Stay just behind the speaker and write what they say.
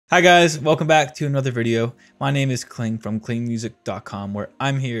Hi guys, welcome back to another video. My name is Kling from klingmusic.com, where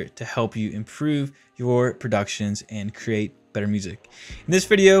I'm here to help you improve your productions and create better music. In this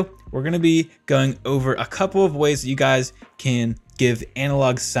video, we're going to be going over a couple of ways that you guys can get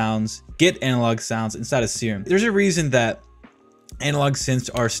analog sounds inside of Serum. There's a reason that analog synths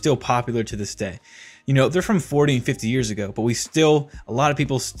are still popular to this day. You know, they're from 40 and 50 years ago, but a lot of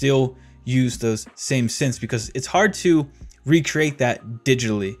people still use those same synths because it's hard to recreate that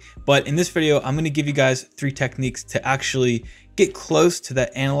digitally. But in this video, I'm going to give you guys 3 techniques to actually get close to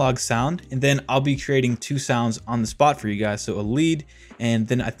that analog sound, and then I'll be creating 2 sounds on the spot for you guys. So a lead, and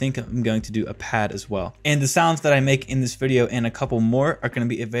then I think I'm going to do a pad as well. And the sounds that I make in this video and a couple more are going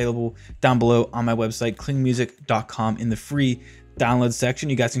to be available down below on my website, klingmusic.com, in the free download section.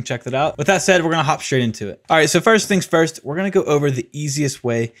 You guys can check that out. With that said, we're going to hop straight into it. All right, so first things first, we're going to go over the easiest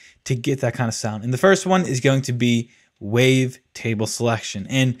way to get that kind of sound. And the first one is going to be Wavetable Selection.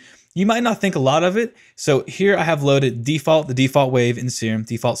 And you might not think a lot of it. So here I have loaded the default wave in Serum,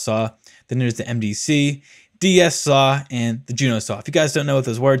 default saw. Then there's the MDC, DS saw, and the Juno saw. If you guys don't know what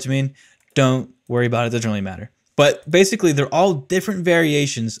those words mean, don't worry about it. It doesn't really matter. But basically, they're all different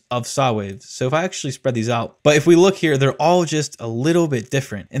variations of saw waves. So if I actually spread these out, but if we look here, they're all just a little bit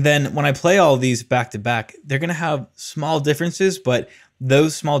different. And then when I play all of these back to back, they're going to have small differences, but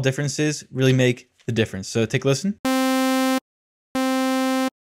those small differences really make the difference. So take a listen.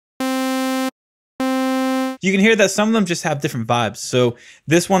 You can hear that some of them just have different vibes. So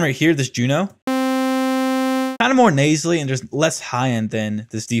this one right here, this Juno, kind of more nasally and there's less high end than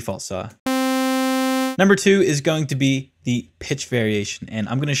this default saw. Number 2 is going to be the pitch variation, and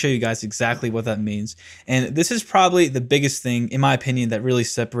I'm going to show you guys exactly what that means. And this is probably the biggest thing, in my opinion, that really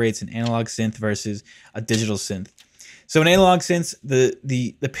separates an analog synth versus a digital synth. So in analog synths,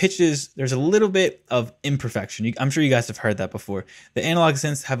 the pitches, there's a little bit of imperfection. I'm sure you guys have heard that before. The analog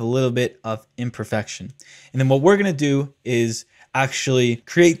synths have a little bit of imperfection. And then what we're going to do is actually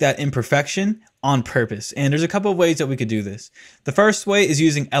create that imperfection on purpose. And there's a couple of ways that we could do this. The first way is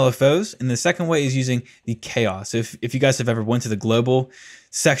using LFOs, and the second way is using the chaos. If you guys have ever went to the global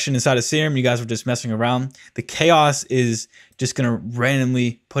section inside of Serum, you guys were just messing around, the chaos is just going to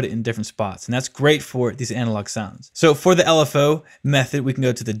randomly put it in different spots. And that's great for these analog sounds. So for the LFO method, we can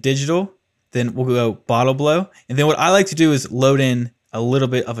go to the digital, then we'll go bottle blow. And then what I like to do is load in a little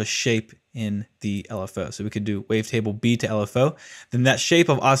bit of a shape in the LFO. So we could do wavetable B to LFO. Then that shape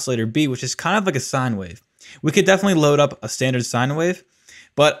of oscillator B, which is kind of like a sine wave. We could definitely load up a standard sine wave,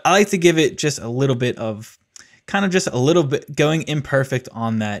 but I like to give it just a little bit of, going imperfect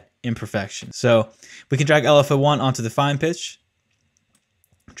on that imperfection. So we can drag LFO1 onto the fine pitch,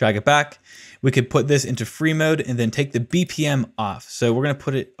 drag it back. We could put this into free mode and then take the BPM off. So we're going to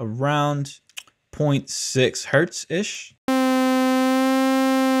put it around 0.6 hertz-ish.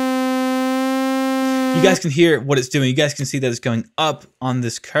 You guys can hear what it's doing. You guys can see that it's going up on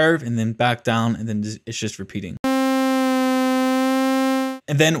this curve and then back down, and then it's just repeating.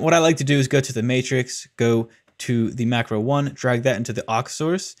 And then what I like to do is go to the matrix, go to the macro 1, drag that into the aux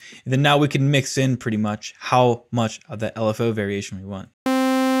source, and then now we can mix in pretty much how much of that LFO variation we want.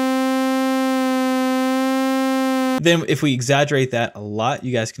 Then if we exaggerate that a lot,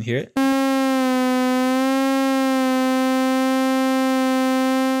 you guys can hear it.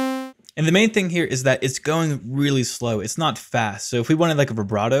 And the main thing here is that it's going really slow. It's not fast. So if we wanted like a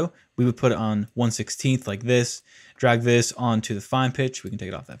vibrato, we would put it on 1/16 like this, drag this onto the fine pitch. We can take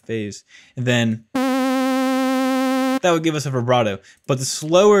it off that phase. And then that would give us a vibrato. But the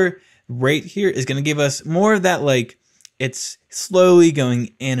slower rate here is going to give us more of that, like it's slowly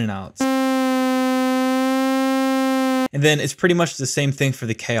going in and out. And then it's pretty much the same thing for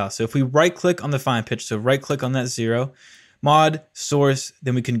the chaos. So if we right click on the fine pitch, so right click on that 0, mod, source,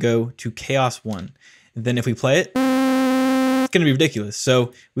 then we can go to chaos 1. And then if we play it, it's going to be ridiculous.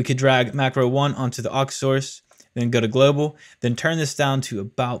 So we could drag macro 1 onto the aux source, then go to global, then turn this down to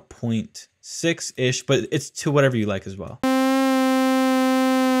about 0.6-ish, but it's to whatever you like as well.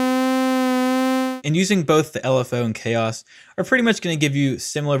 And using both the LFO and chaos are pretty much going to give you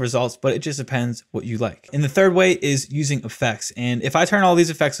similar results, but it just depends what you like. And the third way is using effects. And if I turn all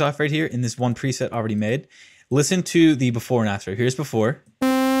these effects off right here in this one preset already made, listen to the before and after. Here's before.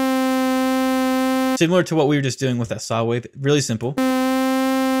 Similar to what we were just doing with that saw wave. Really simple.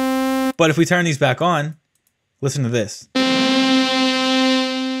 But if we turn these back on, listen to this.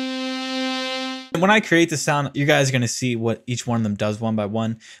 When I create the sound, you guys are going to see what each one of them does one by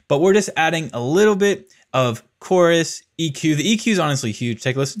one. But we're just adding a little bit of chorus, EQ. The EQ is honestly huge.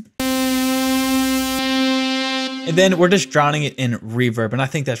 Take a listen. And then we're just drowning it in reverb. And I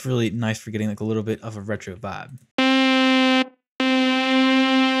think that's really nice for getting like a little bit of a retro vibe.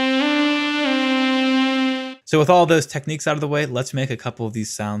 So with all those techniques out of the way, let's make a couple of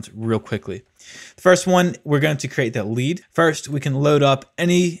these sounds real quickly. The first one, we're going to create that lead. First, we can load up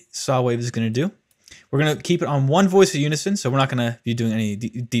any saw wave is going to do. We're going to keep it on one voice of unison, so we're not going to be doing any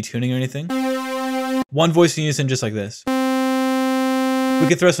detuning or anything. One voice of unison just like this. We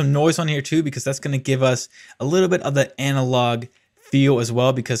could throw some noise on here too, because that's going to give us a little bit of the analog feel as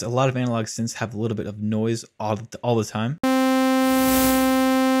well, because a lot of analog synths have a little bit of noise all the time.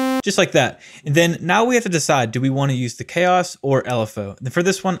 Just like that. And then now we have to decide, do we want to use the chaos or LFO? And for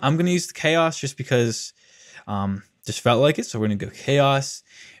this one, I'm going to use the chaos just because just felt like it. So we're going to go chaos.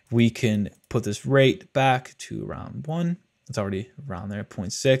 We can put this rate back to around 1. It's already around there,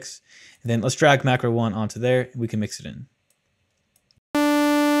 0.6. And then let's drag macro 1 onto there, and we can mix it in.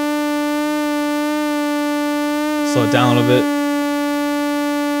 Slow it down a little bit.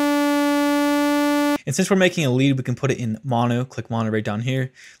 And since we're making a lead, we can put it in mono. Click mono right down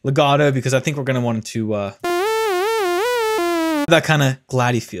here. Legato, because I think we're going to want it to that kind of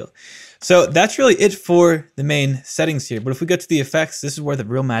glidey feel. So that's really it for the main settings here. But if we go to the effects, this is where the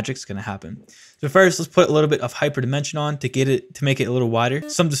real magic's going to happen. So first, let's put a little bit of hyperdimension on to make it a little wider.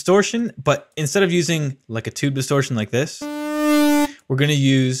 Some distortion, but instead of using like a tube distortion like this, we're going to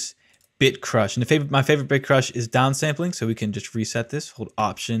use bit crush. And my favorite bit crush is downsampling, so we can just reset this, hold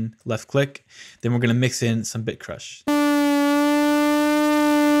option, left click. Then we're going to mix in some bit crush.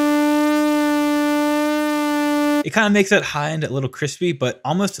 It kind of makes that high end a little crispy, but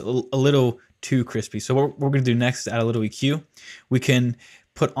almost a little too crispy. So what we're going to do next is add a little EQ. We can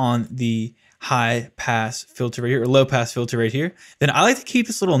put on the high pass filter right here, or low pass filter right here. Then I like to keep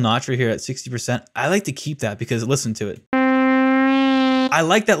this little notch right here at 60%. I like to keep that because listen to it. I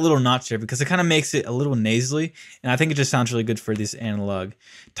like that little notch there because it kind of makes it a little nasally, and I think it just sounds really good for this analog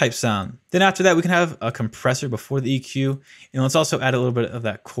type sound. Then after that, we can have a compressor before the EQ, and let's also add a little bit of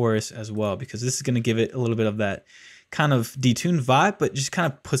that chorus as well, because this is going to give it a little bit of that kind of detuned vibe, but just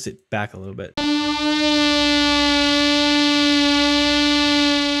kind of puts it back a little bit.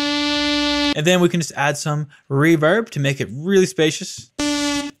 And then we can just add some reverb to make it really spacious.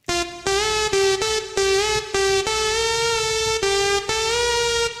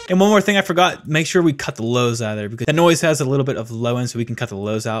 And one more thing I forgot, make sure we cut the lows out of there, because that noise has a little bit of low end, so we can cut the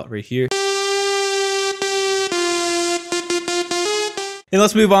lows out right here. And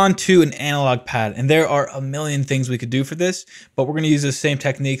let's move on to an analog pad. And there are a million things we could do for this, but we're gonna use the same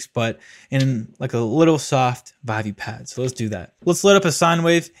techniques, but in like a little soft, vibey pad. So let's do that. Let's load up a sine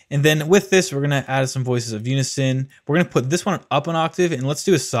wave. And then with this, we're gonna add some voices of unison. We're gonna put this one up an octave, and let's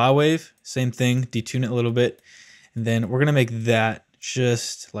do a saw wave. Same thing, detune it a little bit. And then we're gonna make that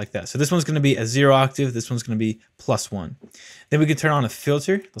just like that. So this one's going to be a 0 octave. This one's going to be +1. Then we can turn on a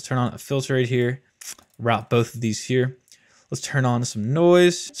filter. Let's turn on a filter right here. Route both of these here. Let's turn on some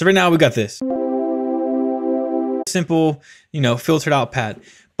noise. So right now we got this simple, filtered out pad,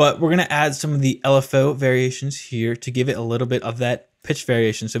 but we're going to add some of the LFO variations here to give it a little bit of that pitch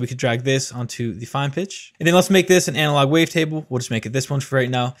variation. So we could drag this onto the fine pitch. And then let's make this an analog wavetable. We'll just make it this one for right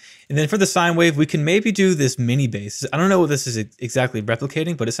now. And then for the sine wave, we can maybe do this mini bass. I don't know what this is exactly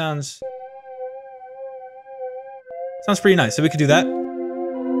replicating, but it sounds pretty nice. So we could do that.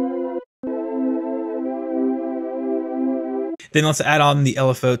 Then let's add on the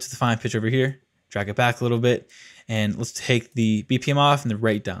LFO to the fine pitch over here. Drag it back a little bit. And let's take the BPM off and the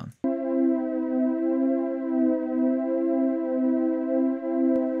rate down.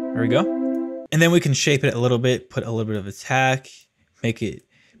 There we go. And then we can shape it a little bit, put a little bit of attack, put the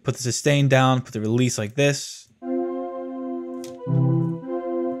sustain down, put the release like this.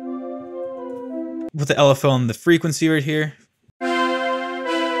 Put the LFO on the frequency right here.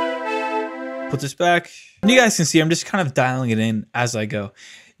 Put this back. And you guys can see I'm just kind of dialing it in as I go.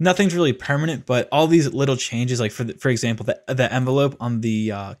 Nothing's really permanent, but all these little changes, like for example, the envelope on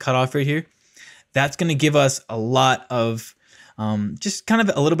the cutoff right here, that's going to give us a lot of just kind of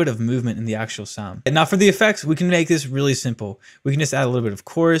a little bit of movement in the actual sound. And now for the effects, we can make this really simple. We can just add a little bit of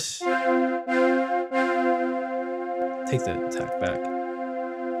chorus. Take the attack back.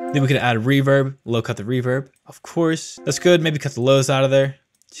 Then we could add reverb, low cut the reverb. Of course, that's good. Maybe cut the lows out of there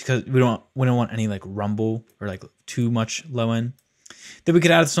because we don't want any like rumble or like too much low end. Then we could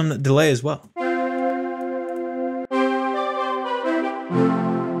add some delay as well.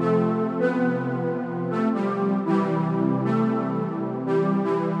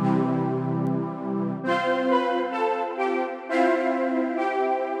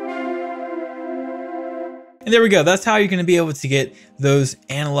 And there we go. That's how you're going to be able to get those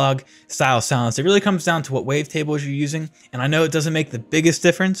analog style sounds. It really comes down to what wavetables you're using. And I know it doesn't make the biggest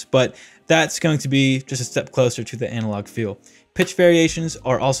difference, but that's going to be just a step closer to the analog feel. Pitch variations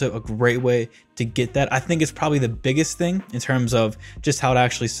are also a great way to get that. I think it's probably the biggest thing in terms of just how it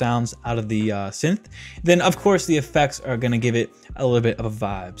actually sounds out of the synth. Then of course the effects are gonna give it a little bit of a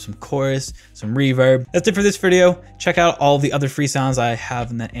vibe, some chorus, some reverb. That's it for this video. Check out all the other free sounds I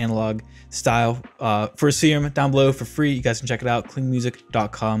have in that analog style for Serum down below for free. You guys can check it out,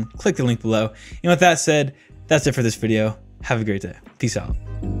 klingmusic.com. Click the link below. And with that said, that's it for this video. Have a great day. Peace out.